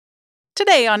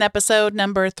Today on episode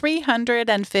number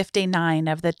 359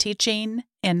 of the Teaching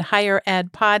in Higher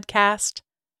Ed podcast,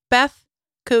 Beth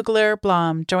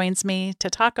Kugler-Blom joins me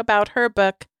to talk about her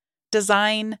book,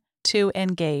 Design to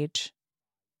Engage.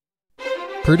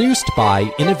 Produced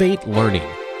by Innovate Learning,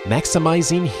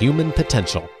 maximizing human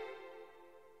potential.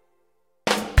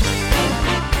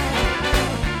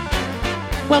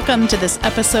 Welcome to this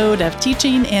episode of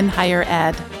Teaching in Higher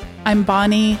Ed. I'm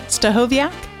Bonnie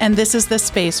Stachowiak, and this is the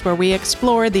space where we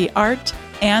explore the art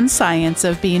and science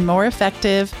of being more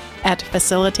effective at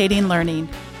facilitating learning.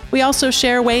 We also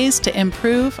share ways to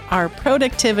improve our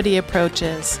productivity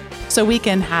approaches so we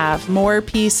can have more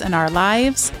peace in our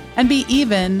lives and be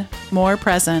even more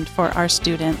present for our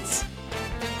students.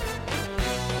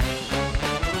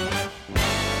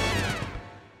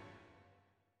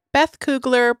 Beth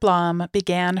Kugler-Blom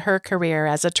began her career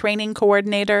as a training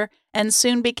coordinator and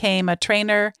soon became a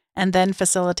trainer and then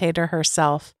facilitator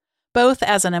herself, both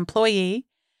as an employee,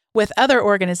 with other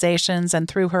organizations, and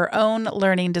through her own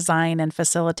learning design and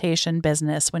facilitation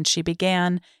business when she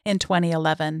began in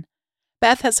 2011.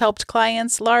 Beth has helped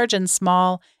clients, large and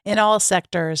small, in all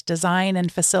sectors design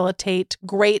and facilitate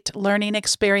great learning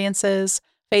experiences,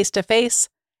 face-to-face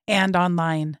and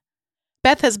online.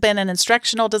 Beth has been an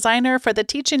instructional designer for the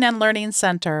Teaching and Learning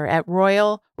Center at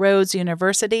Royal Roads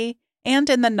University and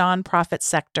in the nonprofit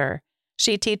sector.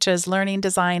 She teaches learning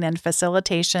design and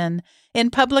facilitation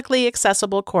in publicly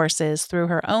accessible courses through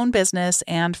her own business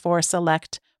and for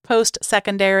select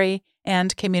post-secondary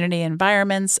and community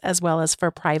environments, as well as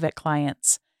for private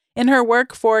clients. In her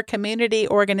work for community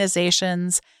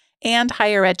organizations and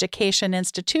higher education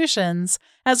institutions,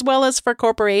 as well as for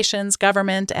corporations,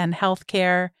 government, and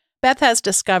healthcare, Beth has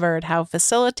discovered how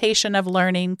facilitation of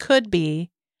learning could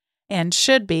be and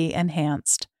should be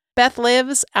enhanced. Beth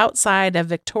lives outside of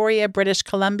Victoria, British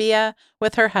Columbia,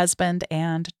 with her husband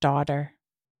and daughter.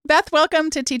 Beth, welcome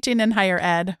to Teaching in Higher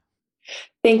Ed.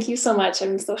 Thank you so much.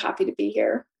 I'm so happy to be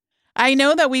here. I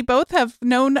know that we both have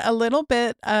known a little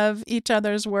bit of each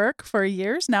other's work for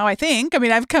years now, I think. I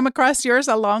mean, I've come across yours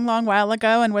a long, long while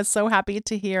ago and was so happy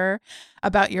to hear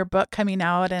about your book coming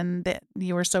out, and that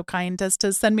you were so kind as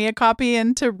to send me a copy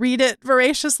and to read it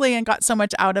voraciously and got so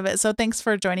much out of it. So thanks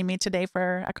for joining me today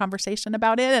for a conversation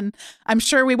about it. And I'm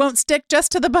sure we won't stick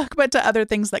just to the book, but to other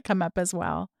things that come up as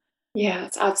well.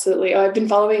 Yes, absolutely. I've been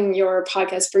following your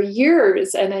podcast for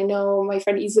years, and I know my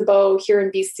friend Isabeau here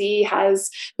in BC has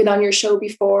been on your show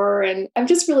before, and I've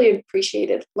just really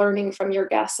appreciated learning from your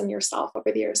guests and yourself over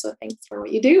the years. So thanks for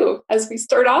what you do as we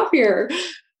start off here.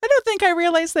 I don't think I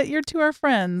realized that you two are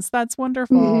friends. That's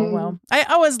wonderful. Mm-hmm. Well, I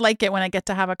always like it when I get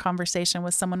to have a conversation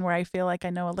with someone where I feel like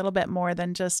I know a little bit more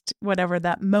than just whatever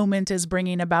that moment is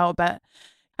bringing about. But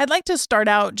I'd like to start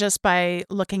out just by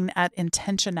looking at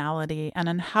intentionality and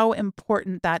on how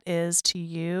important that is to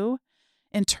you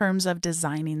in terms of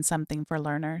designing something for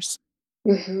learners.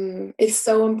 Mm-hmm. It's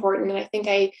so important. And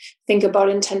I think about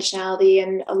intentionality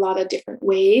in a lot of different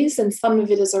ways. And some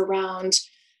of it is around,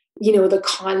 the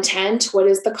content. What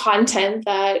is the content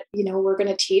that, we're going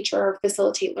to teach or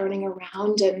facilitate learning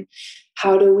around? And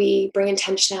how do we bring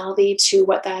intentionality to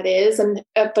what that is? And,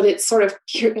 but it's sort of,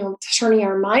 turning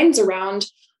our minds around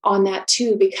on that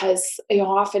too, because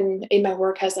often in my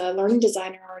work as a learning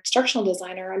designer or instructional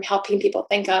designer, I'm helping people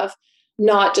think of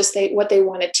not just what they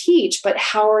want to teach, but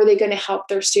how are they going to help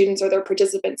their students or their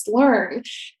participants learn?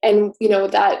 And,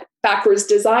 that backwards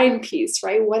design piece,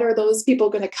 right? What are those people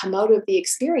going to come out of the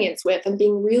experience with, and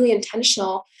being really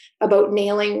intentional about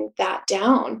nailing that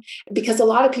down? Because a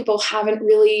lot of people haven't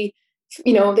really,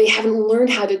 they haven't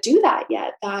learned how to do that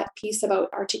yet, that piece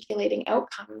about articulating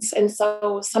outcomes. And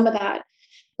so some of that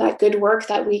good work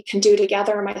that we can do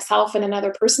together, myself and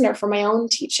another person, or for my own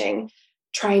teaching,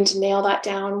 trying to nail that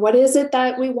down. What is it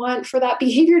that we want for that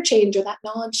behavior change or that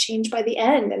knowledge change by the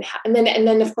end? And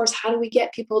then of course, how do we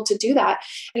get people to do that?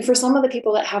 And for some of the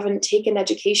people that haven't taken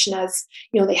education, as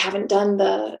they haven't done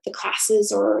the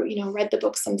classes or read the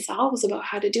books themselves about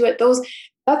how to do it,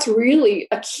 that's really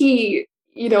a key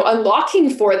unlocking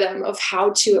for them of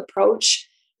how to approach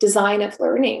design of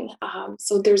learning.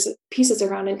 So there's pieces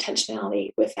around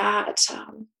intentionality with that,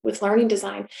 with learning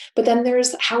design, but then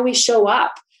there's how we show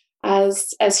up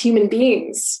as human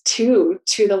beings to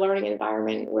the learning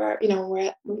environment, where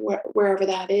wherever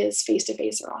that is, face to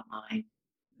face or online.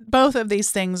 Both of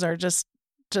these things are just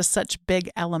such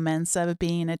big elements of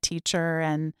being a teacher,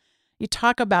 and you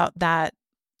talk about that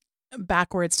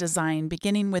backwards design,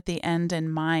 beginning with the end in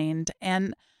mind,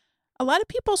 and a lot of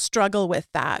people struggle with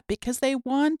that because they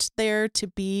want there to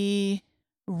be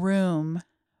room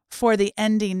for the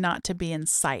ending not to be in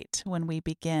sight when we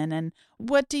begin? And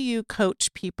what do you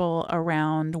coach people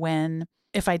around when,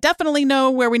 if I definitely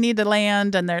know where we need to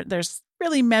land and there's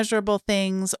really measurable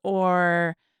things,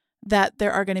 or that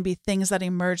there are going to be things that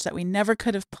emerge that we never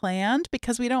could have planned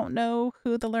because we don't know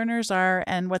who the learners are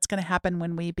and what's going to happen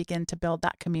when we begin to build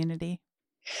that community?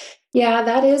 Yeah,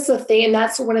 that is the thing. And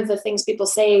that's one of the things people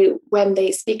say when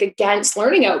they speak against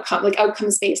learning outcome, like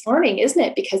outcomes-based learning, isn't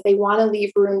it? Because they want to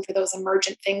leave room for those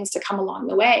emergent things to come along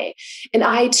the way. And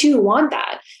I too want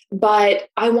that. But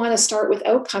I want to start with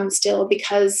outcomes still,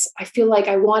 because I feel like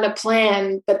I want a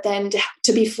plan, but then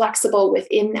to be flexible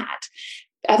within that.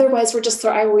 Otherwise, we're just,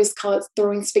 I always call it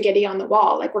throwing spaghetti on the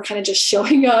wall. Like we're kind of just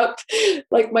showing up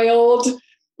like my old,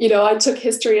 I took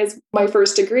history as my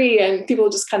first degree, and people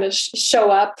just kind of show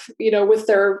up, with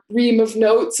their ream of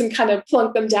notes and kind of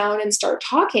plunk them down and start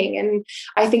talking. And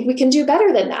I think we can do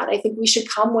better than that. I think we should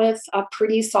come with a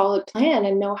pretty solid plan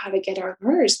and know how to get our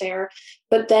learners there.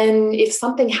 But then if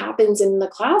something happens in the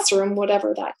classroom,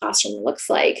 whatever that classroom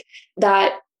looks like,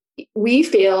 that we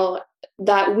feel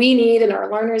that we need and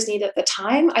our learners need at the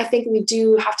time, I think we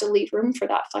do have to leave room for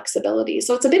that flexibility.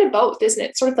 So it's a bit of both, isn't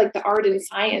it? Sort of like the art and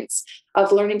science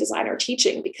of learning design or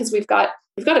teaching, because we've got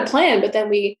a plan, but then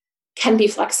we can be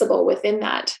flexible within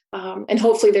that. And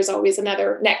hopefully there's always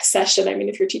another next session. I mean,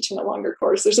 if you're teaching a longer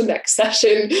course, there's a next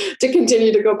session to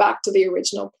continue to go back to the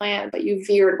original plan, but you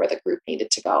veered where the group needed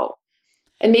to go.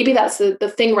 And maybe that's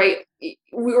the thing, right?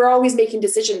 We're always making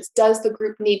decisions. Does the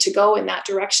group need to go in that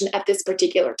direction at this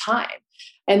particular time?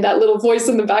 And that little voice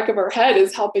in the back of our head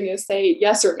is helping us say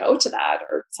yes or no to that.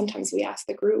 Or sometimes we ask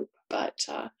the group, but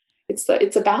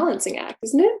it's a balancing act,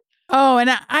 isn't it? Oh,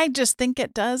 and I just think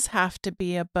it does have to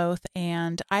be a both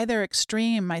and. Either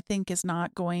extreme, I think, is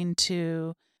not going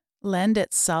to lend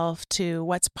itself to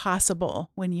what's possible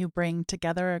when you bring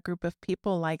together a group of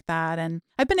people like that. And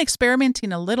I've been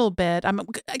experimenting a little bit.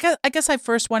 I guess I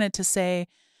first wanted to say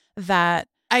that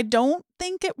I don't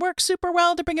think it works super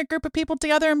well to bring a group of people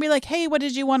together and be like, hey, what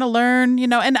did you want to learn?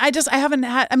 And I haven't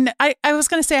had, I was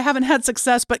going to say I haven't had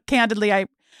success, but candidly, I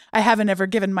haven't ever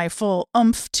given my full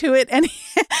oomph to it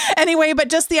anyway. But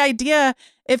just the idea,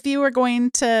 if you were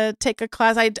going to take a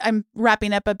class, I'm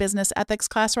wrapping up a business ethics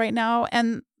class right now.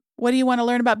 And what do you want to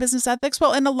learn about business ethics?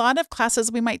 Well, in a lot of classes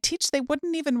we might teach, they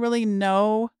wouldn't even really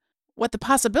know what the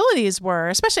possibilities were,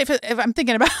 especially if I'm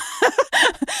thinking about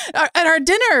at our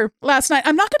dinner last night.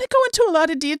 I'm not going to go into a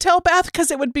lot of detail, Beth, because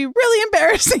it would be really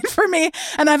embarrassing for me.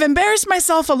 And I've embarrassed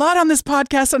myself a lot on this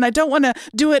podcast, and I don't want to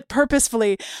do it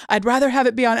purposefully. I'd rather have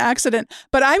it be on accident.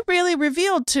 But I really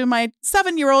revealed to my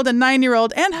 7-year-old and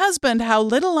 9-year-old and husband how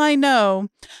little I know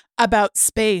about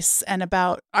space and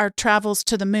about our travels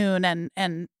to the moon.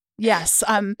 And yes,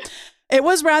 it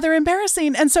was rather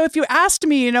embarrassing. And so if you asked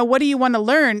me, what do you want to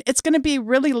learn? It's going to be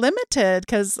really limited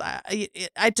because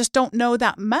I just don't know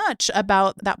that much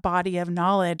about that body of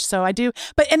knowledge. So I do.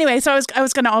 But anyway, so I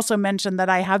was going to also mention that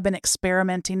I have been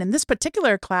experimenting in this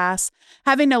particular class,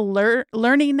 having a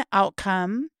learning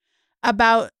outcome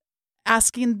about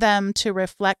asking them to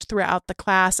reflect throughout the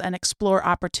class and explore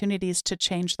opportunities to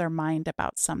change their mind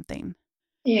about something.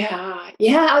 Yeah,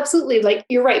 absolutely. Like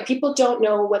you're right. People don't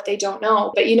know what they don't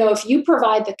know. But, if you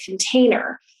provide the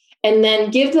container and then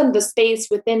give them the space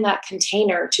within that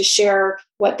container to share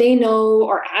what they know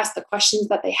or ask the questions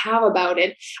that they have about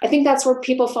it, I think that's where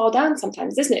people fall down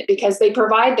sometimes, isn't it? Because they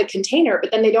provide the container, but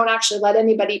then they don't actually let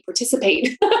anybody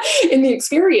participate in the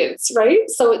experience, right?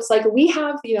 So it's like we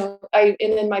have, and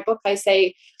in my book, I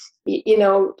say,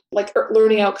 like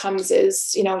learning outcomes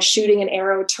is, shooting an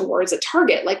arrow towards a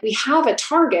target. Like we have a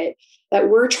target that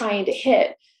we're trying to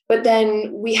hit, but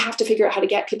then we have to figure out how to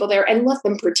get people there and let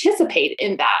them participate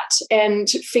in that and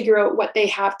figure out what they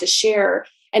have to share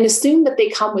and assume that they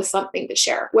come with something to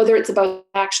share, whether it's about an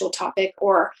actual topic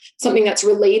or something that's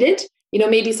related,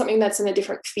 maybe something that's in a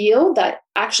different field that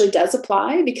actually does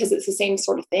apply because it's the same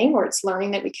sort of thing, or it's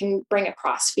learning that we can bring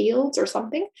across fields or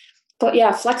something. But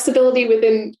yeah, flexibility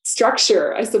within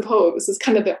structure, I suppose, is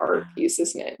kind of the art piece,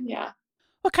 isn't it? Yeah.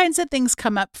 What kinds of things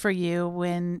come up for you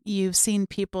when you've seen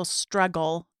people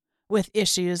struggle with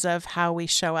issues of how we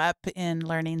show up in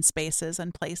learning spaces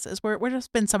and places? What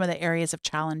have been some of the areas of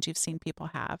challenge you've seen people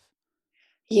have?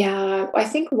 Yeah, I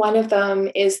think one of them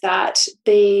is that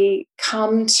they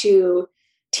come to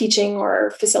teaching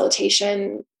or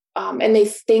facilitation and they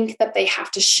think that they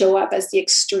have to show up as the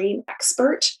extreme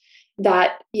expert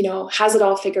that, has it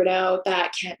all figured out,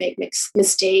 that can't make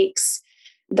mistakes,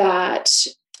 that,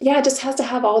 just has to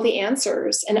have all the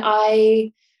answers. And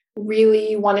I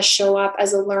really want to show up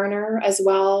as a learner as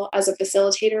well as a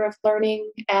facilitator of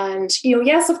learning. And,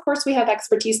 yes, of course, we have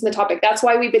expertise in the topic. That's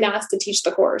why we've been asked to teach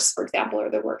the course, for example, or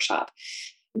the workshop.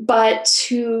 But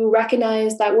to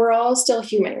recognize that we're all still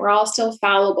human, we're all still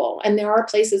fallible, and there are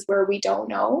places where we don't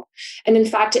know. And in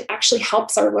fact, it actually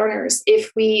helps our learners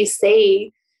if we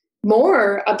say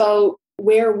more about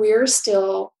where we're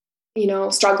still,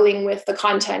 struggling with the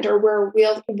content, or where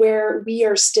we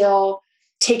are still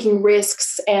taking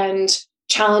risks and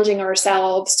challenging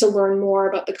ourselves to learn more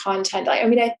about the content.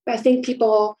 I think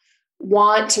people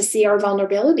want to see our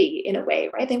vulnerability in a way,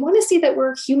 right? They want to see that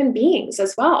we're human beings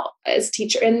as well as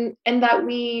teacher, and that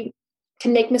we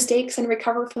can make mistakes and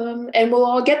recover from them, and we'll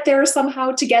all get there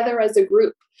somehow together as a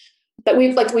group. That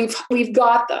we've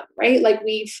got them, right? Like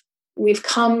we've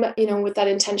come, with that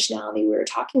intentionality we were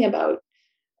talking about,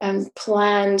 and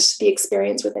planned the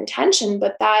experience with intention,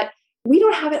 but that we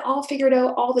don't have it all figured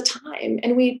out all the time,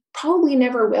 and we probably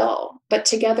never will. But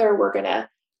together we're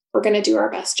gonna do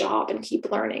our best job and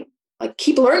keep learning.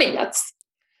 Keep learning.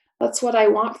 That's what I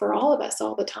want for all of us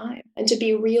all the time, and to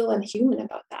be real and human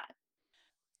about that.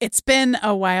 It's been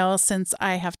a while since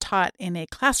I have taught in a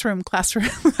classroom.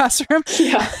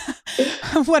 Yeah.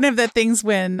 One of the things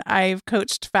when I've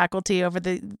coached faculty over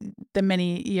the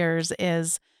many years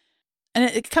is, and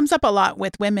it comes up a lot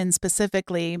with women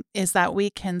specifically, is that we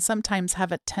can sometimes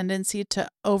have a tendency to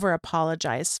over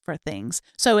apologize for things.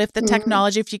 So if the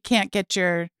technology, if you can't get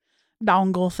your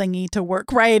dongle thingy to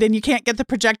work right, and you can't get the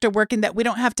projector working, that we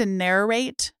don't have to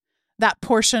narrate that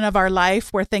portion of our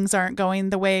life where things aren't going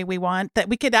the way we want, that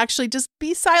we could actually just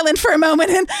be silent for a moment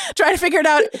and try to figure it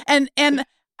out. And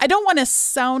I don't want to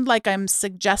sound like I'm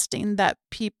suggesting that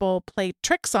people play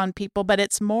tricks on people, but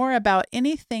it's more about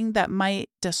anything that might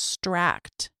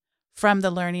distract from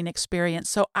the learning experience.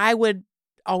 So I would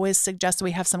always suggest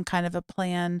we have some kind of a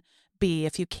plan B.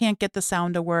 If you can't get the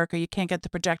sound to work, or you can't get the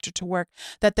projector to work,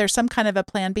 that there's some kind of a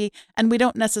plan B. And we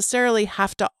don't necessarily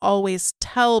have to always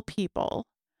tell people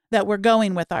that we're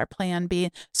going with our plan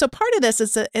B. So part of this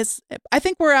is I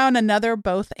think we're on another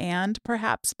both and,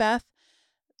 perhaps, Beth,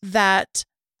 that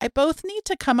I both need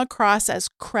to come across as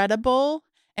credible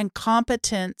and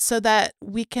competent so that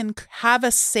we can have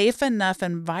a safe enough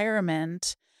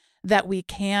environment that we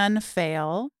can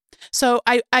fail. So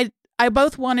I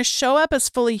both want to show up as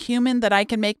fully human, that I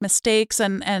can make mistakes,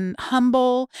 and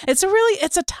humble. It's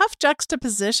a tough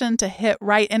juxtaposition to hit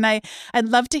right. And I'd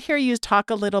love to hear you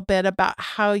talk a little bit about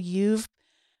how you've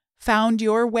found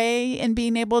your way in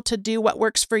being able to do what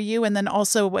works for you, and then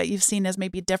also what you've seen as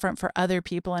maybe different for other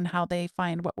people, and how they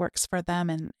find what works for them,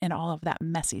 and all of that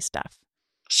messy stuff.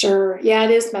 Sure. Yeah,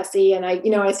 it is messy. And I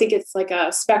think it's like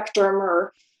a spectrum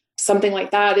or something like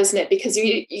that, isn't it? Because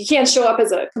you can't show up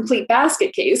as a complete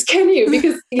basket case, can you?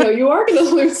 Because, you are going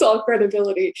to lose all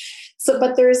credibility. So,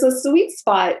 but there's a sweet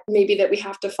spot maybe that we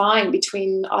have to find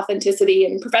between authenticity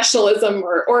and professionalism,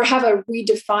 or have a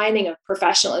redefining of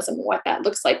professionalism, what that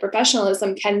looks like.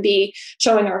 Professionalism can be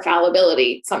showing our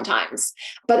fallibility sometimes.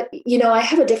 But, I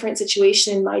have a different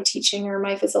situation in my teaching or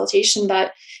my facilitation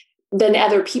than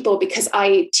other people, because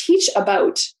I teach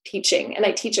about teaching, and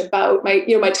I teach about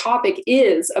my topic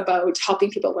is about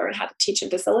helping people learn how to teach and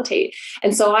facilitate.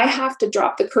 And so I have to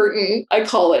drop the curtain, I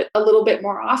call it, a little bit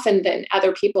more often than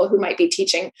other people who might be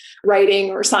teaching writing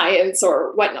or science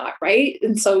or whatnot, right?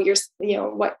 And so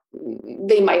what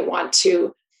they might want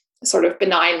to sort of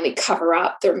benignly cover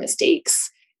up their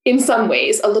mistakes in some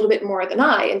ways a little bit more than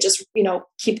I, and just,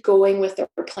 keep going with their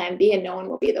plan B, and no one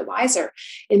will be the wiser.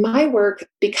 In my work,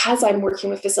 because I'm working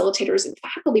with facilitators and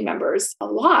faculty members a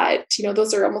lot,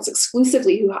 those are almost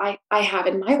exclusively who I have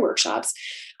in my workshops.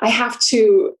 I have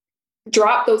to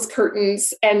drop those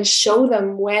curtains and show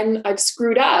them when I've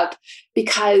screwed up,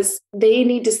 because they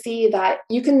need to see that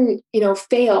you can,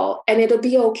 fail, and it'll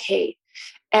be okay.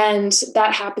 And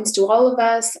that happens to all of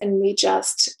us, and we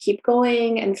just keep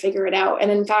going and figure it out.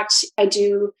 And in fact, I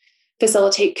do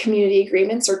facilitate community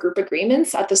agreements or group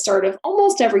agreements at the start of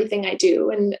almost everything I do,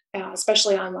 and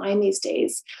especially online these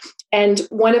days. And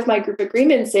one of my group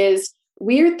agreements is,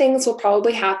 weird things will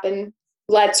probably happen.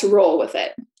 Let's roll with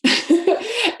it.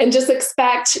 And just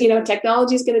expect,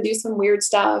 technology is going to do some weird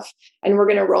stuff, and we're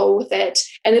going to roll with it,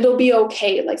 and it'll be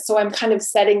okay. So I'm kind of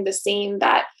setting the scene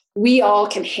that we all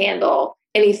can handle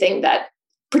anything that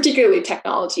particularly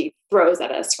technology throws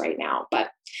at us right now.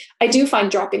 But I do find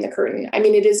dropping the curtain,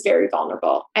 it is very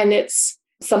vulnerable, and it's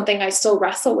something I still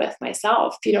wrestle with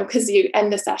myself, because you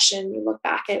end the session, you look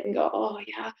back at it and go, oh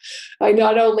yeah, I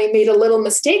not only made a little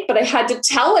mistake, but I had to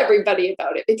tell everybody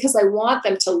about it because I want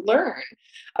them to learn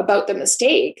about the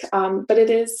mistake. But it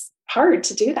is hard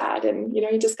to do that. And,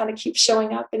 you just got to keep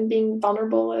showing up and being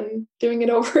vulnerable and doing it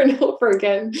over and over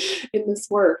again in this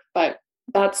work. But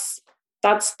that's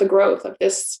the growth of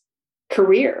this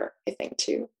career, I think,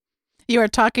 too. You are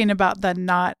talking about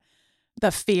the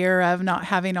fear of not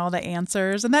having all the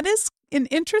answers. And that is an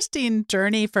interesting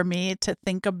journey for me to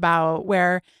think about,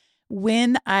 where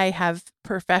when I have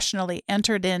professionally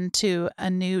entered into a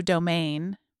new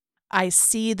domain, I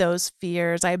see those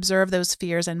fears, I observe those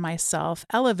fears in myself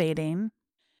elevating.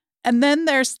 And then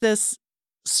there's this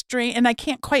strange, and I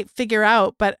can't quite figure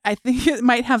out, but I think it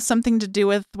might have something to do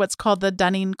with what's called the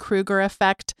Dunning-Kruger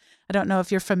effect. I don't know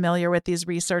if you're familiar with these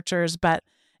researchers, but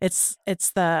it's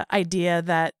the idea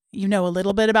that you know a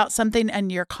little bit about something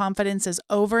and your confidence is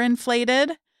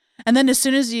overinflated. And then as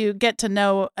soon as you get to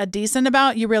know a decent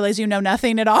amount, you realize you know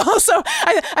nothing at all. So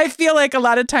I feel like a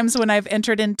lot of times when I've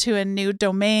entered into a new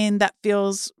domain that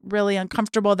feels really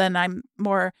uncomfortable, then I'm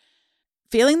more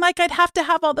feeling like I'd have to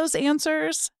have all those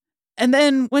answers. And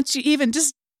then once you even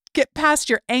just get past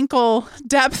your ankle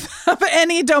depth of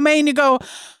any domain, you go,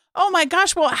 oh my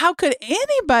gosh, well, how could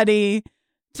anybody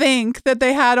think that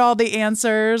they had all the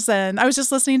answers? And I was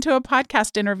just listening to a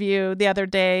podcast interview the other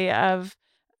day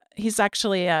he's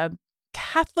actually a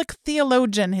Catholic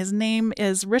theologian. His name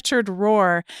is Richard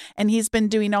Rohr, and he's been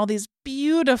doing all these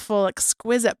beautiful,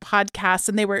 exquisite podcasts,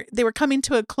 and they were coming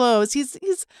to a close.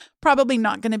 He's probably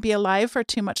not going to be alive for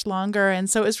too much longer. And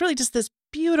so it was really just this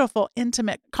beautiful,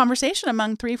 intimate conversation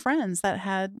among three friends that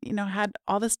had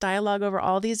all this dialogue over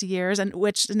all these years, and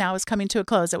which now is coming to a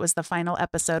close. It was the final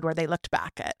episode where they looked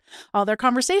back at all their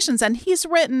conversations. And he's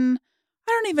written,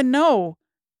 I don't even know,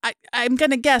 I'm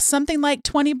going to guess something like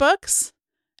 20 books.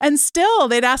 And still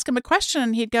they'd ask him a question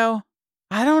and he'd go,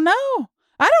 I don't know.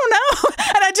 And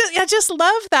I just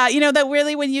love that, that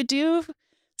really when you do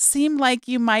seem like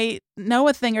you might know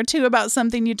a thing or two about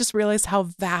something, you just realize how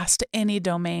vast any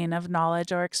domain of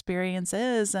knowledge or experience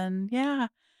is. And yeah,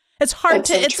 it's hard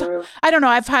true. I don't know.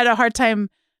 I've had a hard time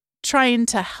trying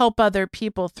to help other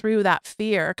people through that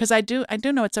fear, because I do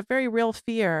know it's a very real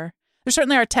fear. There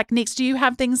certainly are techniques. Do you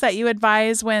have things that you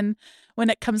advise when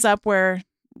it comes up where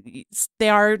they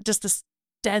are just this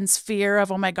dense fear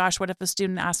of, oh my gosh, what if a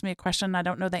student asks me a question and I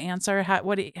don't know the answer?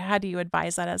 How do you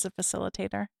advise that as a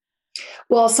facilitator?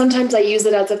 Well, sometimes I use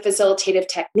it as a facilitative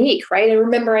technique, right? And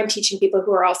remember, I'm teaching people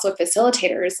who are also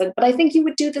facilitators. But I think you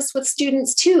would do this with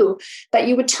students too, that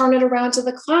you would turn it around to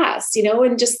the class,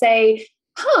 and just say,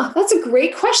 that's a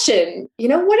great question.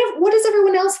 What does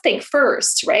everyone else think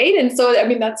first, right? And so,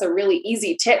 that's a really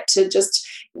easy tip to just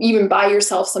even buy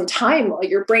yourself some time while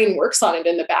your brain works on it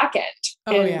in the back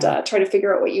end try to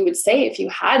figure out what you would say if you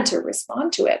had to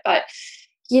respond to it. But,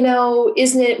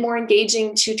 isn't it more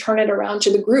engaging to turn it around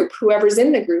to the group, whoever's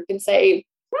in the group, and say,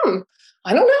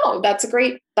 I don't know. That's a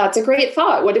great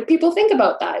thought. What do people think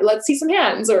about that? Let's see some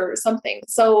hands or something.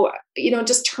 So,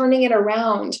 just turning it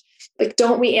around. Like,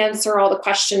 don't we answer all the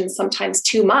questions sometimes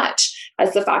too much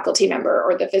as the faculty member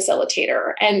or the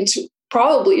facilitator? And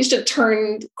probably should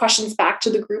turn questions back to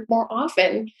the group more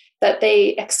often that they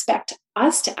expect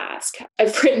us to ask.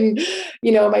 I've written,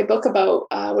 my book about,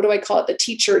 what do I call it? The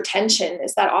teacher tension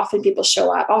is that often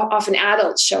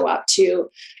adults show up to,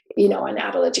 an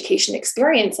adult education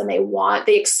experience, and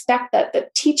they expect that the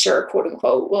teacher, quote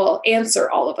unquote, will answer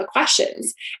all of the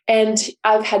questions. And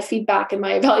I've had feedback in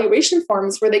my evaluation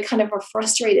forms where they kind of are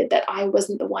frustrated that I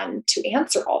wasn't the one to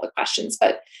answer all the questions,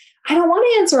 but I don't want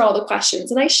to answer all the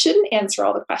questions, and I shouldn't answer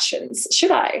all the questions.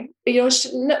 Should I?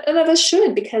 None of us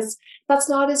should, because that's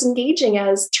not as engaging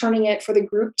as turning it for the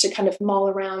group to kind of mull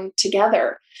around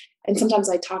together. And sometimes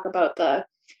I talk about the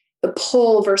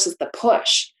pull versus the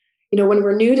push. When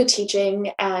we're new to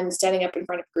teaching and standing up in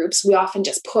front of groups, we often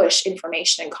just push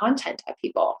information and content at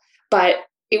people. But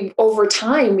over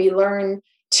time, we learn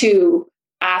to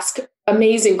ask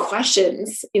amazing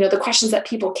questions, the questions that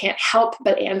people can't help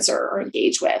but answer or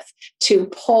engage with, to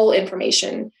pull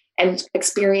information and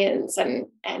experience and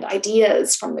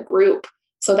ideas from the group.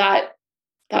 So that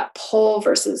pull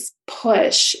versus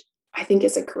push, I think,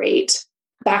 is a great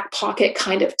back pocket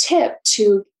kind of tip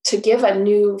to give a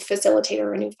new facilitator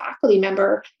or a new faculty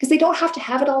member, because they don't have to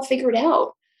have it all figured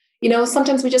out.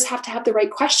 Sometimes we just have to have the right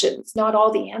questions, not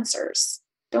all the answers,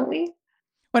 don't we?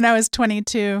 When I was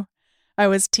 22, I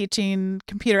was teaching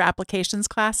computer applications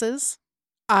classes.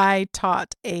 I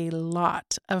taught a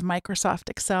lot of Microsoft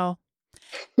Excel.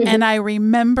 And I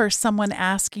remember someone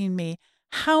asking me,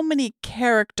 how many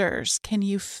characters can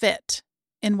you fit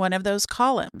in one of those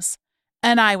columns?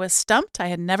 And I was stumped. I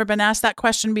had never been asked that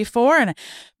question before. And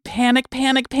panic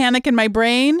in my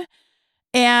brain.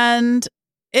 And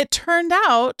it turned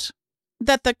out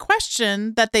that the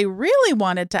question that they really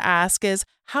wanted to ask is,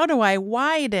 how do I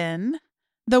widen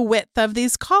the width of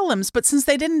these columns? But since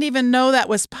they didn't even know that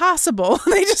was possible,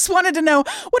 they just wanted to know,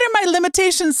 what are my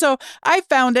limitations? So I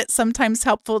found it sometimes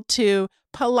helpful to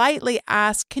politely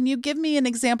ask, can you give me an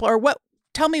example, or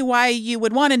tell me why you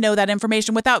would want to know that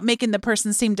information without making the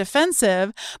person seem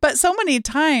defensive. But so many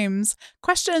times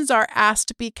questions are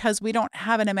asked because we don't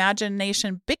have an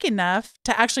imagination big enough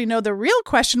to actually know the real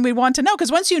question we want to know.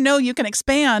 Because once you know, you can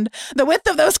expand the width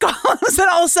of those columns, and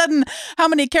all of a sudden, how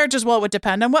many characters? Well, it would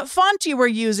depend on what font you were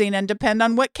using and depend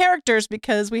on what characters,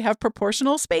 because we have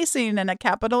proportional spacing, and a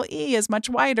capital E is much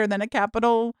wider than a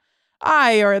capital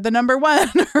I or the number 1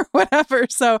 or whatever.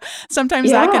 So sometimes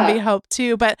that can be help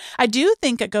too. But I do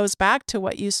think it goes back to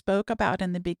what you spoke about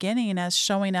in the beginning as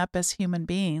showing up as human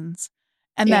beings.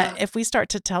 And that if we start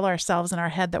to tell ourselves in our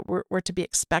head that we're to be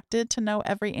expected to know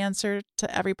every answer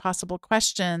to every possible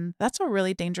question, that's a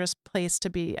really dangerous place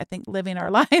to be, I think, living our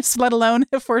lives, let alone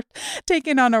if we're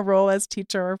taking on a role as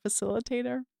teacher or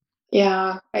facilitator.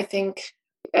 Yeah, I think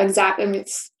exactly. I mean,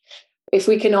 if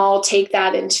we can all take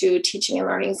that into teaching and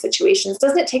learning situations,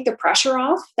 doesn't it take the pressure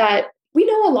off that we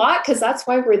know a lot, because that's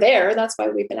why we're there. That's why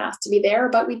we've been asked to be there,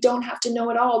 but we don't have to know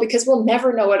it all, because we'll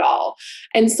never know it all.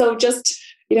 And so just,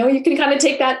 you can kind of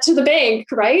take that to the bank,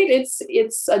 right?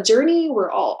 It's a journey. We're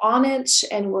all on it,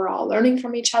 and we're all learning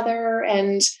from each other.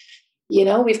 And,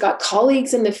 we've got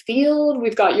colleagues in the field,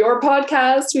 we've got your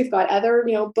podcast, we've got other,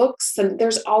 books, and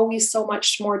there's always so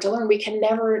much more to learn. We can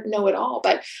never know it all.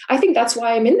 But I think that's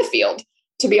why I'm in the field,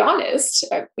 to be honest,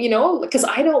 because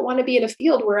I don't want to be in a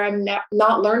field where I'm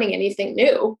not learning anything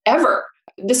new ever.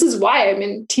 This is why I'm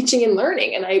in teaching and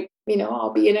learning. And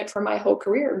I'll be in it for my whole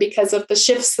career because of the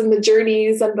shifts and the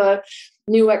journeys and the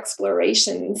new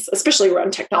explorations, especially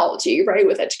around technology, right?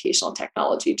 With educational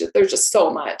technology, there's just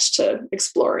so much to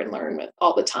explore and learn with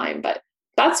all the time. But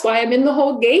that's why I'm in the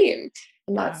whole game.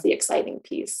 And that's the exciting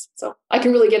piece. So I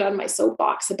can really get on my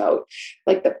soapbox about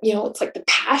it's like the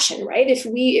passion, right? If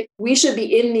we should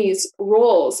be in these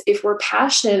roles, if we're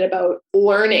passionate about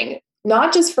learning,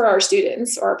 not just for our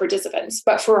students or our participants,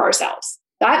 but for ourselves,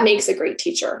 that makes a great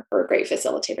teacher or a great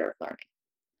facilitator of learning.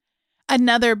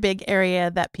 Another big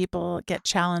area that people get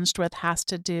challenged with has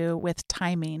to do with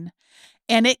timing.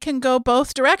 And it can go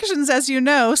both directions, as you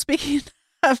know, speaking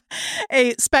of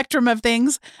a spectrum of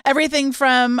things. Everything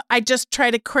from I just try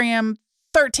to cram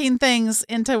 13 things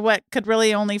into what could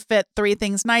really only fit 3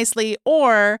 things nicely,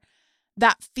 or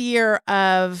that fear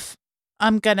of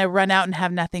I'm going to run out and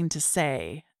have nothing to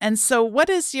say. And so what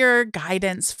is your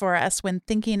guidance for us when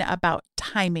thinking about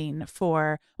timing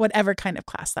for whatever kind of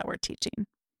class that we're teaching?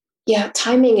 Yeah,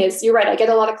 timing you're right. I get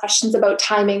a lot of questions about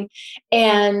timing,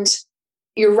 and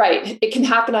you're right. It can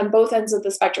happen on both ends of the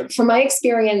spectrum. From my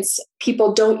experience,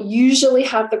 people don't usually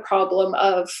have the problem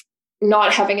of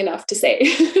not having enough to say,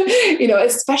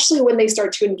 especially when they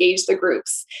start to engage the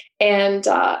groups. And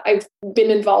I've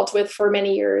been involved with for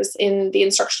many years in the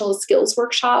instructional skills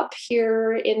workshop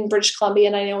here in British Columbia.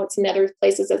 And I know it's in other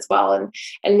places as well.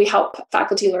 And we help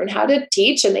faculty learn how to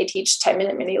teach, and they teach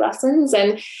 10-minute mini lessons.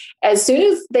 And as soon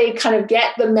as they kind of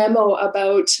get the memo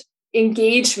about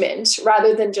engagement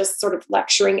rather than just sort of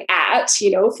lecturing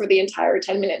for the entire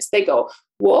 10 minutes, they go,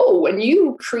 whoa, when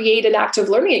you create an active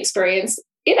learning experience,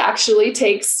 it actually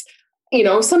takes,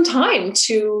 some time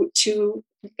to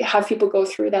have people go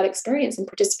through that experience and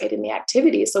participate in the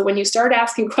activity. So when you start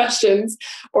asking questions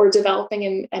or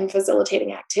developing and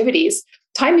facilitating activities,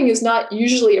 timing is not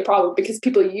usually a problem, because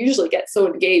people usually get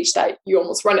so engaged that you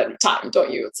almost run out of time,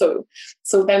 don't you? So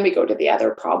then we go to the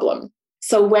other problem.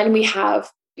 So when we have,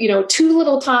 too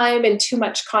little time and too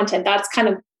much content, that's kind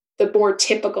of the more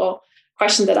typical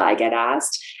question that I get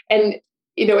asked. And,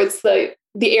 it's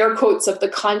the air quotes of the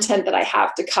content that I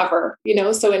have to cover,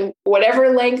 so in whatever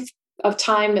length of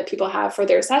time that people have for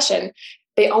their session,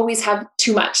 they always have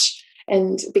too much.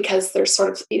 And because there's sort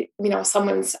of,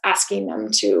 someone's asking them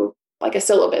to, like a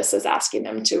syllabus is asking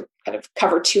them to kind of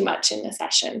cover too much in the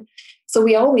session. So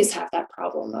we always have that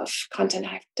problem of content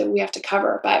we have to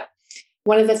cover. But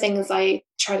one of the things I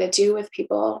try to do with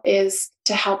people is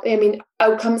to help.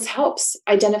 Outcomes helps,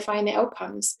 identifying the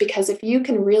outcomes, because if you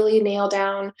can really nail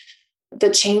down the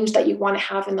change that you want to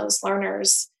have in those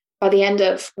learners by the end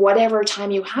of whatever time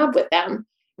you have with them,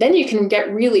 then you can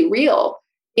get really real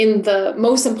in the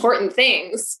most important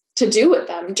things to do with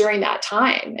them during that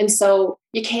time. And so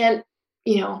you can't,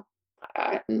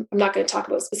 I'm not going to talk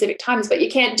about specific times, but you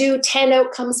can't do 10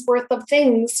 outcomes worth of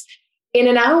things in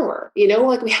an hour,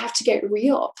 we have to get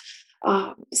real.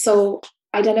 So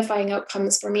identifying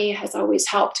outcomes for me has always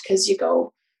helped, because you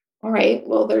go, all right,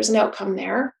 well, there's an outcome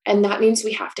there, and that means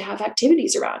we have to have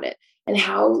activities around it. and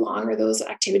how long are those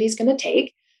activities going to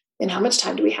take and how much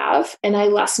time do we have? And I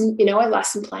lesson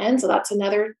plan. So that's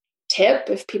another tip.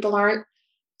 If people aren't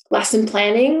lesson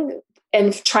planning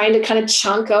and trying to kind of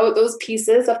chunk out those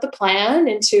pieces of the plan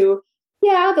into,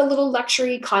 the little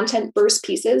luxury content burst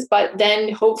pieces, but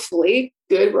then hopefully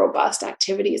good, robust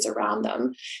activities around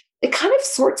them, it kind of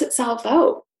sorts itself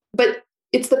out. But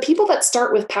it's the people that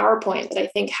start with PowerPoint that I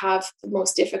think have the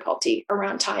most difficulty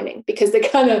around timing, because they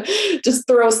kind of just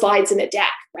throw slides in a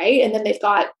deck, right? And then they've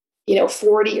got,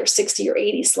 40 or 60 or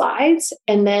 80 slides,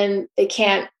 and then they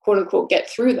can't, quote unquote, get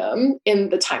through them in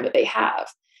the time that they have.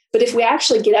 But if we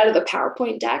actually get out of the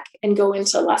PowerPoint deck and go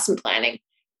into lesson planning,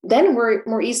 then we're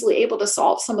more easily able to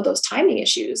solve some of those timing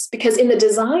issues. Because in the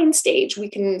design stage, we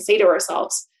can say to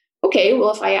ourselves, okay,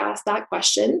 well, if I ask that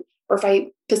question, or if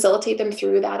I facilitate them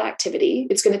through that activity,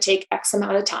 it's going to take X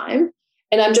amount of time.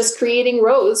 And I'm just creating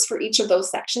rows for each of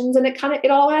those sections, and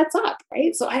it all adds up,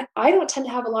 right? So I don't tend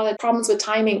to have a lot of problems with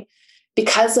timing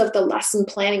because of the lesson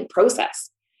planning process.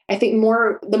 I think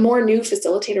the more new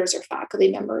facilitators or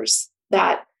faculty members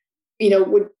that,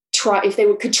 would try, if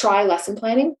they could try lesson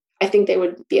planning, I think they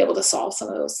would be able to solve some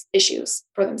of those issues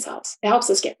for themselves. It helps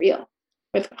us get real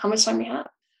with how much time we have.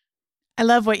 I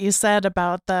love what you said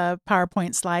about the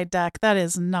PowerPoint slide deck. That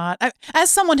is not, as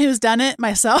someone who's done it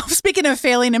myself, speaking of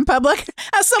failing in public,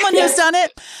 as someone who's done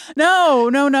it,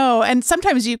 no. And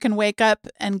sometimes you can wake up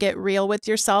and get real with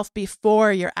yourself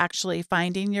before you're actually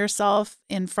finding yourself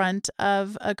in front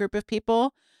of a group of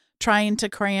people trying to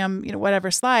cram,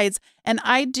 whatever slides. And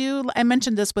I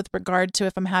mentioned this with regard to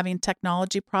if I'm having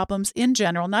technology problems in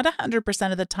general, not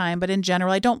 100% of the time, but in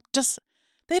general, they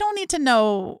don't need to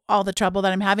know all the trouble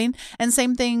that I'm having. And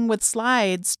same thing with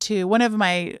slides too. One of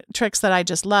my tricks that I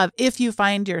just love, if you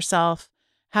find yourself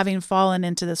having fallen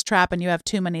into this trap and you have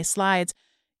too many slides,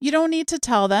 you don't need to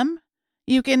tell them.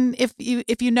 You can, if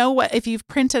you've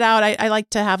printed out, I like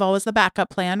to have always the backup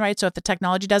plan, right? So if the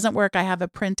technology doesn't work, I have a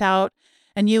printout.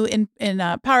 And you in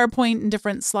PowerPoint and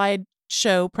different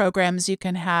slideshow programs, you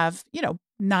can have,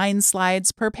 9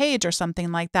 slides per page or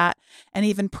something like that, and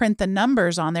even print the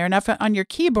numbers on there. And if on your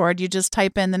keyboard, you just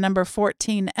type in the number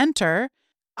 14, enter,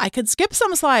 I could skip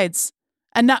some slides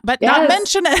and not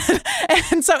mention it.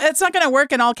 And so it's not going to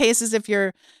work in all cases if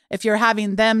you're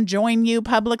having them join you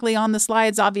publicly on the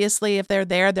slides. Obviously, if they're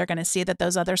there, they're going to see that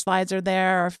those other slides are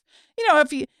there. Or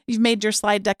if you've made your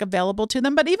slide deck available to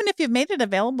them. But even if you've made it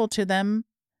available to them,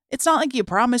 it's not like you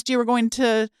promised you were going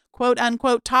to quote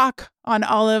unquote talk on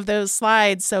all of those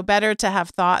slides. So better to have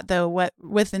thought, though, what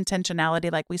with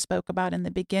intentionality, like we spoke about in the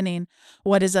beginning,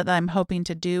 what is it that I'm hoping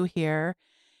to do here?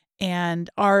 And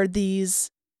are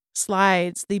these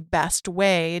slides the best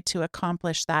way to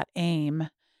accomplish that aim?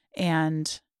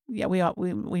 And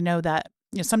we know that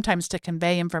sometimes to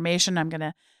convey information, I'm going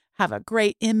to have a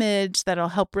great image that'll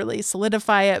help really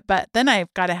solidify it. But then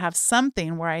I've got to have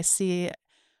something where I see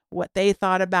what they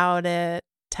thought about it,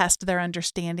 test their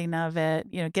understanding of it,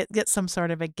 get some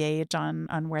sort of a gauge on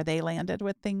where they landed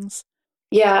with things.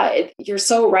 Yeah, you're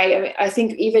so right. I mean, I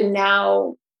think even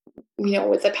now,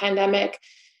 with the pandemic,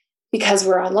 because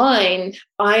we're online,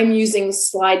 I'm using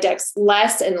slide decks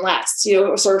less and less,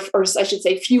 or I should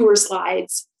say fewer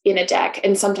slides in a deck,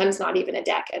 and sometimes not even a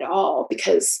deck at all,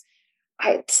 because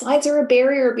slides are a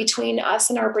barrier between us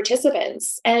and our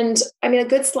participants. And I mean, a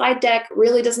good slide deck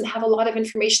really doesn't have a lot of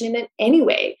information in it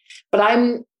anyway, but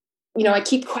I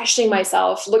keep questioning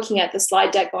myself, looking at the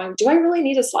slide deck going, do I really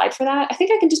need a slide for that? I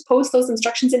think I can just post those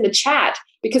instructions in the chat,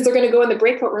 because they're going to go in the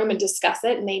breakout room and discuss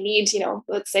it. And they need,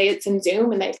 let's say it's in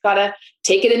Zoom, and they've got to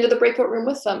take it into the breakout room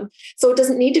with them. So it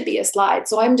doesn't need to be a slide.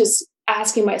 So I'm just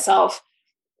asking myself,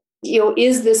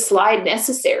 is this slide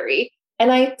necessary?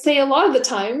 And I'd say a lot of the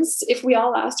times, if we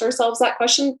all asked ourselves that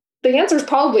question, the answer is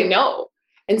probably no.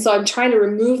 And so I'm trying to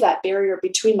remove that barrier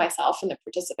between myself and the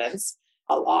participants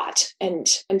a lot, and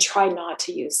try not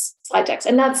to use slide decks.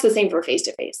 And that's the same for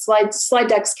face-to-face. Slide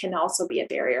decks can also be a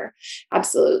barrier,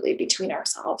 absolutely, between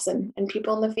ourselves and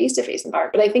people in the face-to-face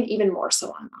environment, but I think even more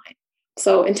so online.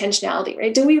 So intentionality,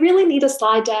 right? Do we really need a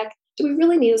slide deck? Do we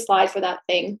really need a slide for that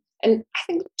thing? And I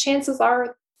think chances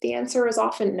are the answer is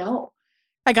often no.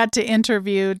 I got to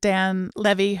interview Dan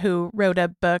Levy, who wrote a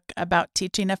book about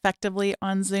teaching effectively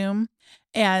on Zoom.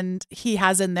 And he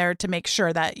has in there to make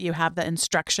sure that you have the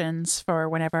instructions for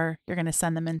whenever you're going to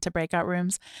send them into breakout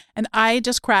rooms. And I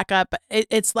just crack up.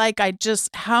 It's like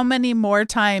how many more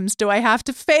times do I have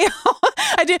to fail?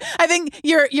 I do. I think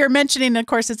you're mentioning, of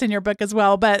course, it's in your book as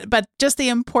well, but just the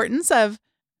importance of,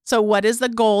 so what is the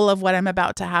goal of what I'm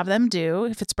about to have them do?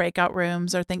 If it's breakout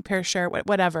rooms or think, pair, share,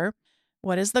 whatever,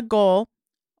 what is the goal?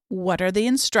 What are the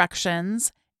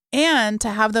instructions? and to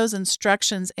have those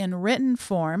instructions in written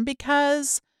form,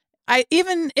 because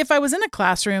even if I was in a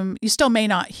classroom, you still may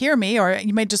not hear me, or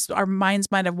you may just, our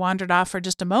minds might have wandered off for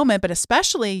just a moment, but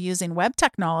especially using web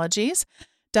technologies,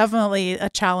 definitely a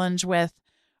challenge with,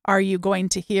 are you going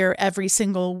to hear every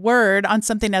single word on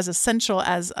something as essential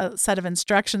as a set of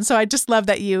instructions? So I just love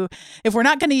that if we're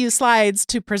not going to use slides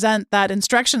to present that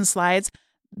instruction slides,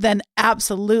 then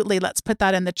absolutely let's put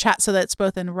that in the chat so that it's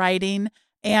both in writing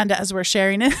and as we're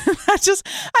sharing it.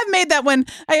 I've made that one.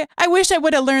 I wish I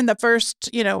would have learned the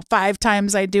first, 5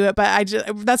 times I do it, but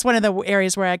that's one of the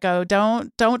areas where I go,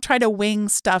 don't try to wing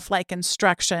stuff like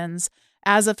instructions.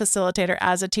 As a facilitator,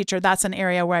 as a teacher, that's an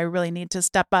area where I really need to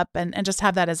step up and just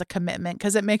have that as a commitment,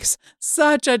 because it makes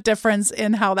such a difference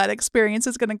in how that experience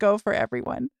is going to go for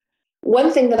everyone.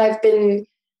 One thing that I've been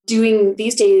doing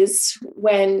these days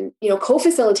when,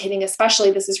 co-facilitating,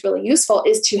 especially, this is really useful,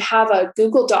 is to have a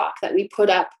Google Doc that we put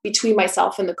up between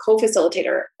myself and the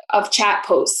co-facilitator of chat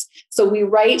posts. So we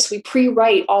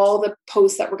pre-write all the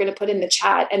posts that we're going to put in the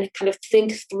chat and kind of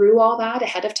think through all that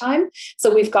ahead of time.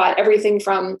 So we've got everything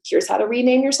from here's how to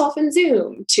rename yourself in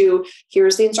Zoom to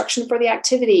here's the instruction for the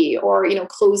activity, or,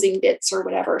 closing bits or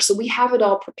whatever. So we have it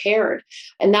all prepared.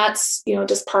 And that's,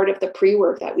 just part of the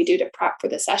pre-work that we do to prep for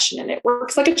the session. And it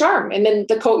works like a charm. And then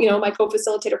my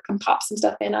co-facilitator can pop some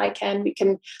stuff in. We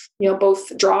can,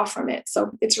 both draw from it.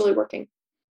 So it's really working.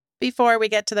 Before we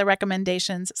get to the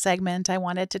recommendations segment, I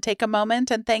wanted to take a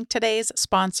moment and thank today's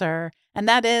sponsor, and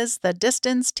that is the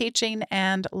Distance Teaching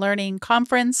and Learning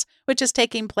Conference, which is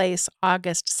taking place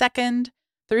August 2nd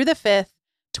through the 5th,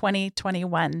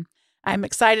 2021. I'm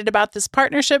excited about this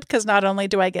partnership because not only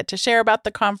do I get to share about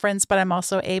the conference, but I'm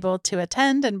also able to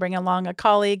attend and bring along a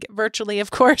colleague virtually,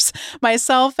 of course,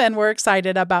 myself, and we're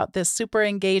excited about this super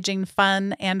engaging,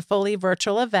 fun, and fully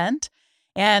virtual event.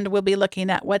 And we'll be looking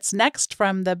at what's next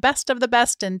from the best of the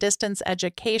best in distance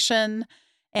education.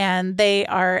 And they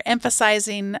are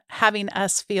emphasizing having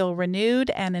us feel renewed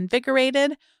and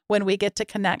invigorated when we get to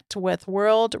connect with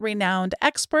world-renowned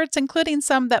experts, including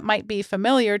some that might be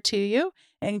familiar to you,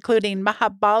 including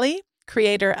Mahab Bali,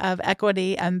 creator of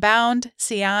Equity Unbound,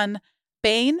 Sian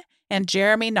Bain, and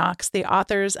Jeremy Knox, the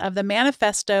authors of the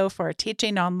Manifesto for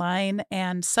Teaching Online,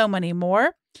 and so many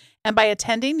more. And by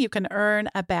attending, you can earn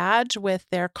a badge with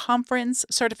their conference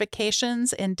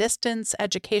certifications in distance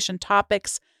education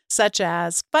topics such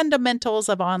as fundamentals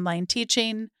of online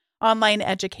teaching, online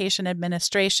education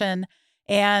administration,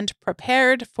 and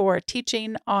prepared for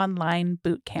teaching online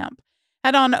bootcamp.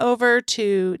 Head on over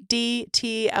to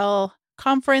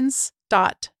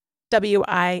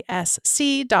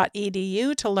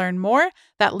dtlconference.wisc.edu to learn more.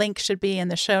 That link should be in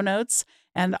the show notes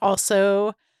and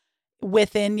also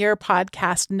within your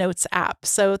podcast notes app.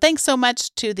 So thanks so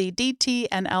much to the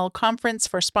DTNL conference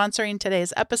for sponsoring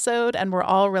today's episode, and we're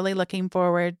all really looking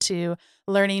forward to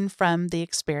learning from the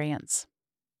experience.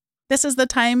 This is the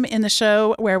time in the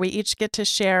show where we each get to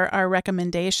share our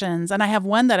recommendations, and I have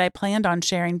one that I planned on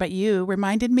sharing, but you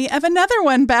reminded me of another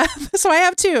one, Beth, so I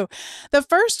have two. The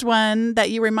first one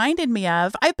that you reminded me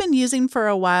of, I've been using for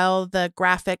a while the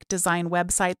graphic design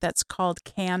website that's called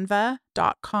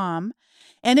canva.com.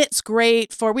 And it's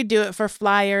great we do it for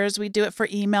flyers, we do it for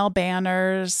email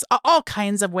banners, all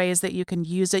kinds of ways that you can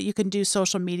use it. You can do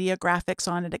social media graphics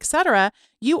on it, etc.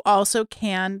 You also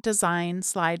can design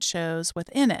slideshows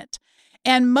within it.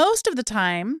 And most of the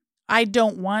time, I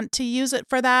don't want to use it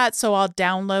for that, so I'll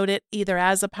download it either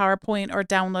as a PowerPoint or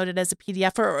download it as a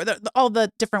PDF or all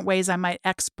the different ways I might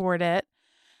export it.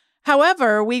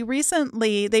 However, they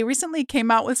recently came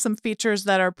out with some features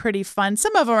that are pretty fun.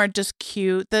 Some of them are just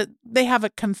cute. They have a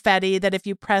confetti that if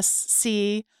you press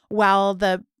C while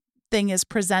the thing is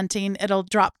presenting, it'll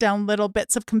drop down little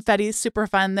bits of confetti. Super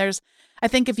fun. I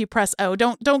think if you press O,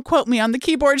 don't quote me on the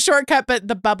keyboard shortcut, but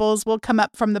the bubbles will come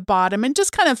up from the bottom and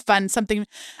just kind of fun. Something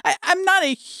I'm not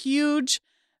a huge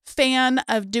fan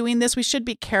of doing this. We should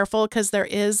be careful because there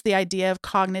is the idea of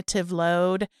cognitive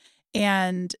load,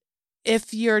 and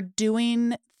if you're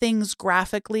doing things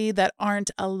graphically that aren't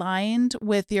aligned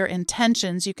with your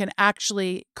intentions, you can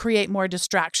actually create more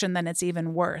distraction than it's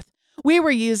even worth. We were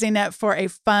using it for a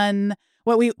fun,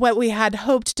 what we had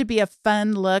hoped to be a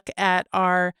fun look at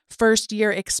our first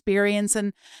year experience.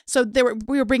 And so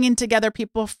we were bringing together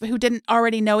people who didn't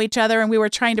already know each other, and we were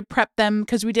trying to prep them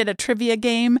because we did a trivia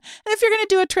game. And if you're going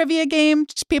to do a trivia game,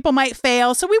 people might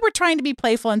fail. So we were trying to be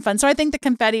playful and fun. So I think the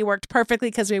confetti worked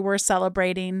perfectly because we were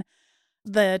celebrating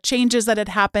the changes that had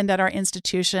happened at our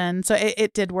institution. So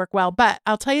it did work well. But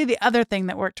I'll tell you the other thing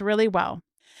that worked really well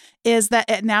is that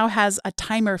it now has a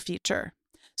timer feature.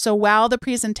 So while the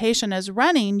presentation is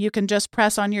running, you can just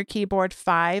press on your keyboard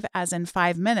 5, as in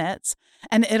 5 minutes,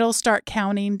 and it'll start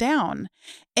counting down.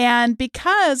 And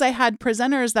because I had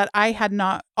presenters that I had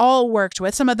not all worked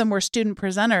with, some of them were student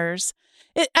presenters,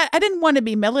 I didn't want to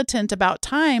be militant about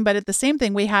time, but at the same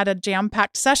thing, we had a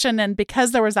jam-packed session. And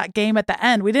because there was that game at the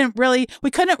end, we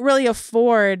couldn't really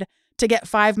afford to get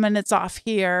 5 minutes off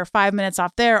here, 5 minutes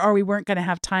off there, or we weren't going to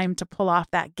have time to pull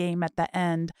off that game at the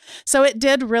end. So it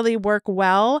did really work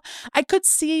well. I could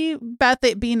see, Beth,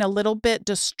 it being a little bit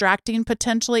distracting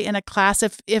potentially in a class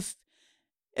if it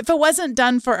wasn't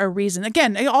done for a reason.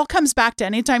 Again, it all comes back to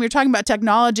anytime you're talking about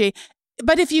technology.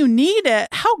 But if you need it,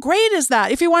 how great is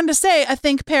that? If you wanted to say a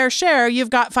think, pair, share,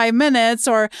 you've got 5 minutes,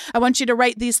 or I want you to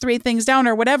write these 3 things down,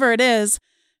 or whatever it is,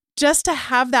 just to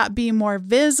have that be more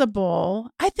visible,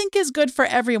 I think is good for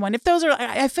everyone. If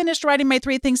I finished writing my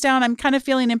 3 things down, I'm kind of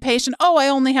feeling impatient. Oh, I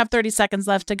only have 30 seconds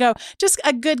left to go. Just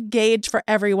a good gauge for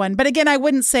everyone. But again, I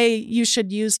wouldn't say you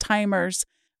should use timers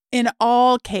in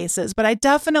all cases, but I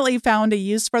definitely found a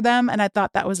use for them. And I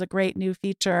thought that was a great new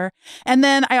feature. And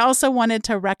then I also wanted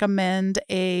to recommend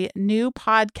a new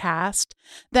podcast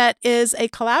that is a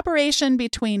collaboration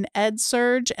between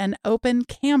EdSurge and Open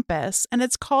Campus, and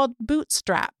it's called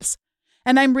Bootstraps.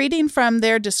 And I'm reading from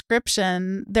their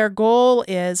description. Their goal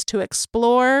is to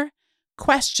explore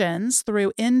questions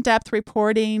through in-depth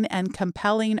reporting and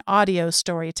compelling audio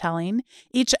storytelling.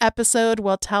 Each episode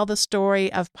will tell the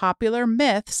story of popular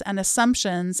myths and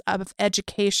assumptions of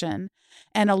education.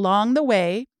 And along the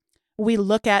way, we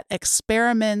look at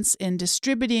experiments in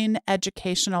distributing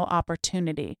educational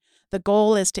opportunity. The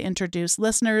goal is to introduce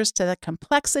listeners to the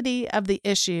complexity of the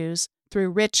issues through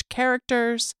rich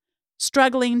characters,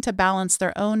 struggling to balance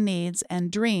their own needs and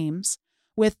dreams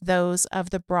with those of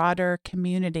the broader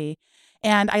community.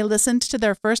 And I listened to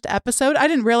their first episode. I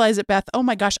didn't realize it, Beth. Oh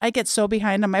my gosh, I get so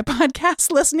behind on my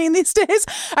podcast listening these days.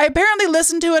 I apparently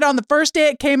listened to it on the first day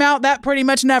it came out. That pretty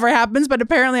much never happens, but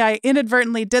apparently I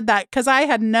inadvertently did that because I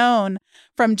had known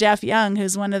from Jeff Young,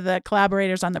 who's one of the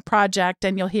collaborators on the project,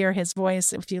 and you'll hear his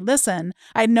voice if you listen.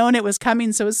 I'd known it was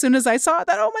coming. So as soon as I saw it,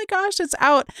 that, oh my gosh, it's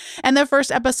out. And the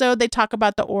first episode, they talk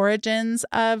about the origins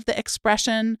of the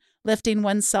expression, lifting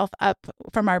oneself up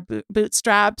from our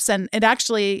bootstraps. And it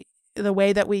actually, the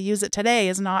way that we use it today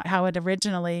is not how its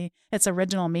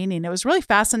original meaning. It was really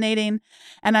fascinating.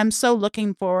 And I'm so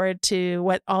looking forward to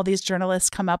what all these journalists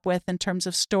come up with in terms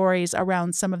of stories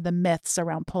around some of the myths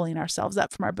around pulling ourselves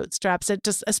up from our bootstraps. It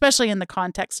just, especially in the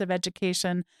context of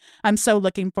education, I'm so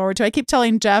looking forward to. I keep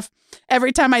telling Jeff,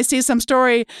 every time I see some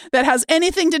story that has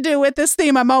anything to do with this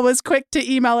theme, I'm always quick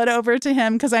to email it over to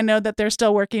him because I know that they're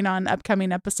still working on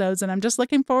upcoming episodes, and I'm just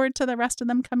looking forward to the rest of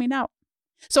them coming out.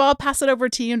 So I'll pass it over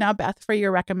to you now, Beth, for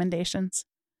your recommendations.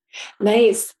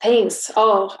 Nice. Thanks.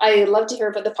 Oh, I love to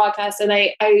hear about the podcast. And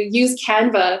I use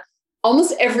Canva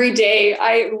almost every day.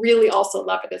 I really also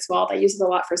love it as well. I use it a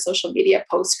lot for social media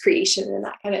post creation and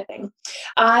that kind of thing.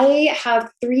 I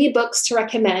have 3 books to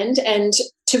recommend. And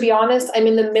to be honest, I'm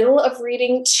in the middle of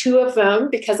reading 2 of them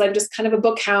because I'm just kind of a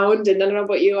book hound. And I don't know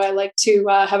about you, I like to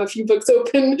have a few books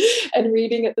open and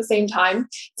reading at the same time.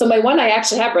 So my one I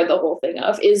actually have read the whole thing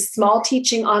of is Small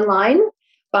Teaching Online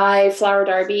by Flower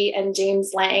Darby and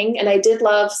James Lang. And I did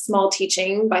love Small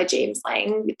Teaching by James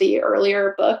Lang, the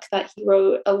earlier book that he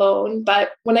wrote alone.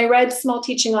 But when I read Small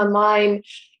Teaching Online,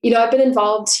 I've been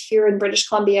involved here in British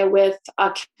Columbia with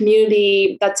a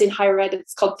community that's in higher ed.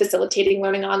 It's called Facilitating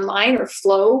Learning Online, or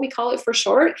FLOW, we call it for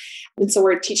short. And so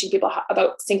we're teaching people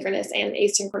about synchronous and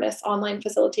asynchronous online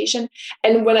facilitation.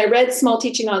 And when I read Small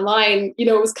Teaching Online,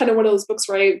 it was kind of one of those books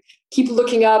where I keep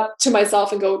looking up to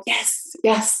myself and go, yes,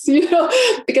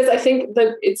 because I think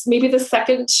that it's maybe the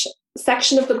second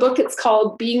section of the book. It's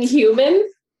called Being Human.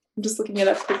 I'm just looking it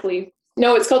up quickly.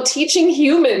 No, it's called Teaching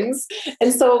Humans.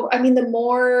 And so, the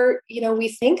more, we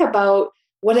think about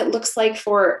what it looks like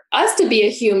for us to be a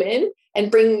human and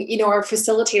bring, our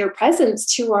facilitator presence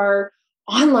to our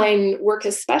online work,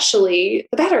 especially,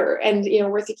 the better. And,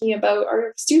 we're thinking about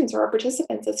our students or our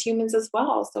participants as humans as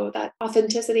well. So that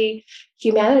authenticity,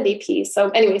 humanity piece. So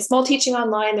anyway, Small Teaching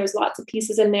Online, there's lots of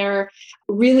pieces in there,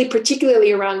 really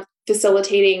particularly around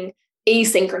facilitating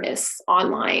asynchronous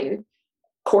online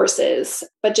courses,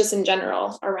 but just in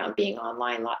general around being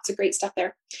online, lots of great stuff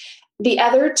there. The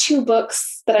other 2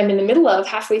 books that I'm in the middle of,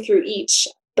 halfway through each,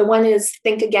 the one is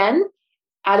Think Again,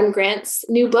 Adam Grant's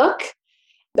new book.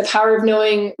 The Power of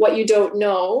Knowing What You Don't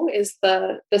Know is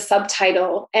the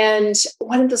subtitle. And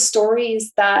one of the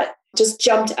stories that just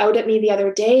jumped out at me the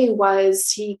other day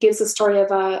was he gives a story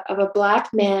of a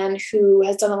Black man who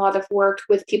has done a lot of work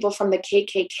with people from the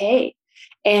KKK.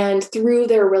 And through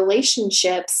their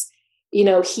relationships,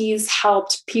 he's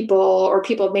helped people, or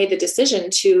people have made the decision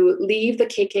to leave the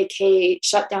KKK,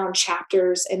 shut down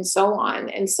chapters, and so on.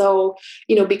 And so,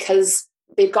 because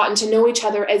they've gotten to know each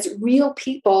other as real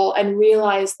people and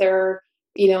realize there's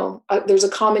a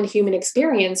common human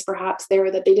experience perhaps there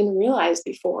that they didn't realize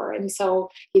before. And so,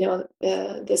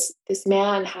 this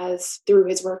man has, through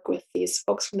his work with these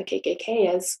folks from the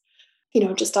KKK, has,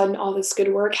 just done all this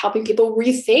good work helping people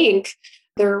rethink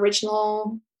their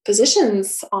original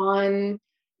positions on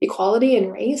equality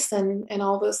and race and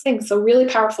all those things. So really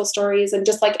powerful stories. And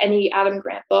just like any Adam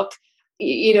Grant book,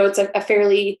 it's a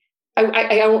fairly,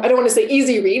 I don't want to say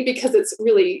easy read, because it's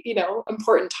really,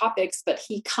 important topics, but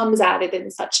he comes at it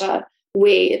in such a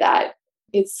way that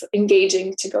it's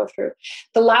engaging to go through.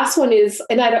 The last one is,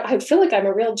 and I feel like I'm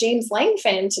a real James Lang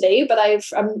fan today, but I'm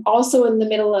also in the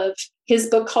middle of his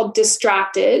book called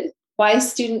Distracted: Why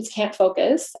Students Can't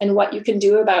Focus and What You Can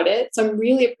Do About It. So I'm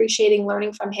really appreciating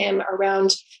learning from him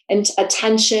around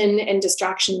attention and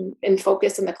distraction and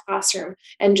focus in the classroom,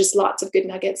 and just lots of good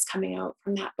nuggets coming out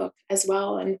from that book as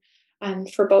well. And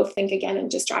for both Think Again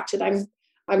and Distracted, I'm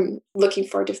looking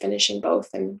forward to finishing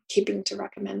both and keeping to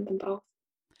recommend them both.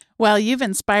 Well, you've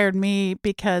inspired me,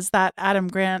 because that Adam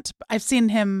Grant, I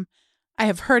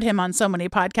have heard him on so many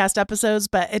podcast episodes,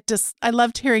 but I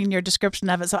loved hearing your description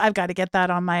of it. So I've got to get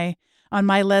that on my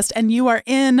list. And you are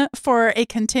in for a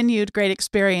continued great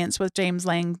experience with James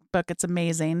Lang book. It's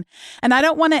amazing. And I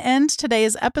don't want to end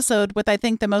today's episode with, I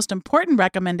think, the most important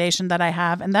recommendation that I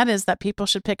have, and that is that people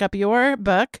should pick up your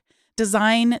book,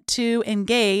 Design to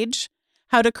Engage: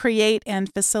 How to Create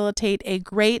and Facilitate a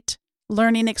Great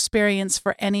Learning Experience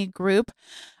for Any Group.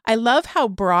 I love how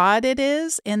broad it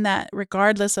is, in that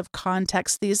regardless of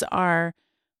context, these are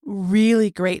really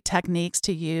great techniques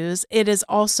to use. It is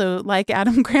also, like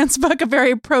Adam Grant's book, a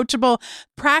very approachable,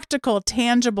 practical,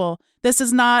 tangible. This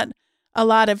is not a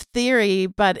lot of theory,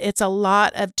 but it's a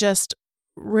lot of just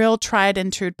real tried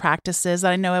and true practices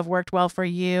that I know have worked well for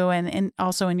you, and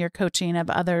also in your coaching of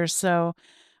others. So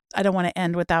I don't want to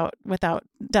end without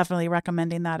definitely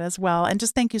recommending that as well. And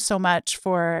just thank you so much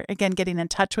for, again, getting in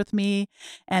touch with me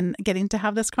and getting to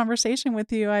have this conversation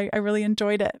with you. I really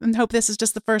enjoyed it, and hope this is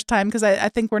just the first time, because I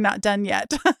think we're not done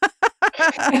yet.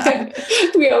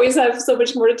 We always have so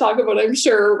much more to talk about, I'm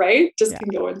sure, right? Just can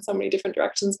go in so many different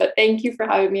directions. But thank you for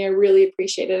having me. I really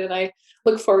appreciate it. And I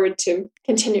look forward to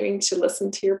continuing to listen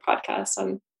to your podcast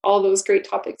on all those great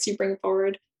topics you bring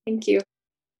forward. Thank you.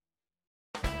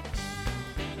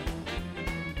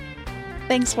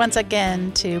 Thanks once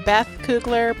again to Beth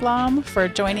Kugler-Blom for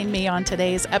joining me on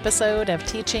today's episode of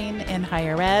Teaching in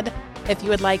Higher Ed. If you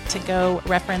would like to go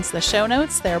reference the show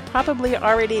notes, they're probably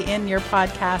already in your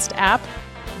podcast app.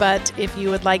 But if you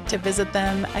would like to visit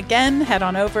them again, head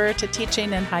on over to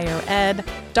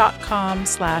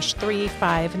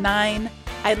teachinginhighered.com/359.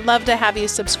 I'd love to have you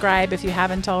subscribe, if you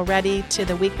haven't already, to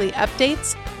the weekly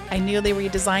updates. I newly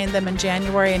redesigned them in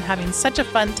January, and having such a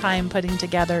fun time putting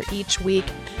together each week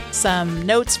some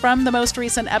notes from the most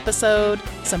recent episode,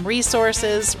 some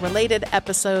resources, related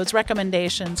episodes,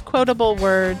 recommendations, quotable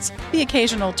words, the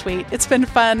occasional tweet. It's been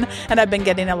fun, and I've been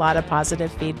getting a lot of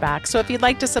positive feedback. So if you'd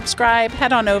like to subscribe,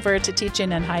 head on over to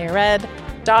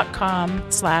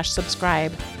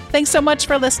teachinginhighered.com/subscribe. Thanks so much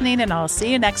for listening, and I'll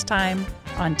see you next time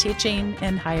on Teaching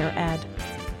in Higher Ed.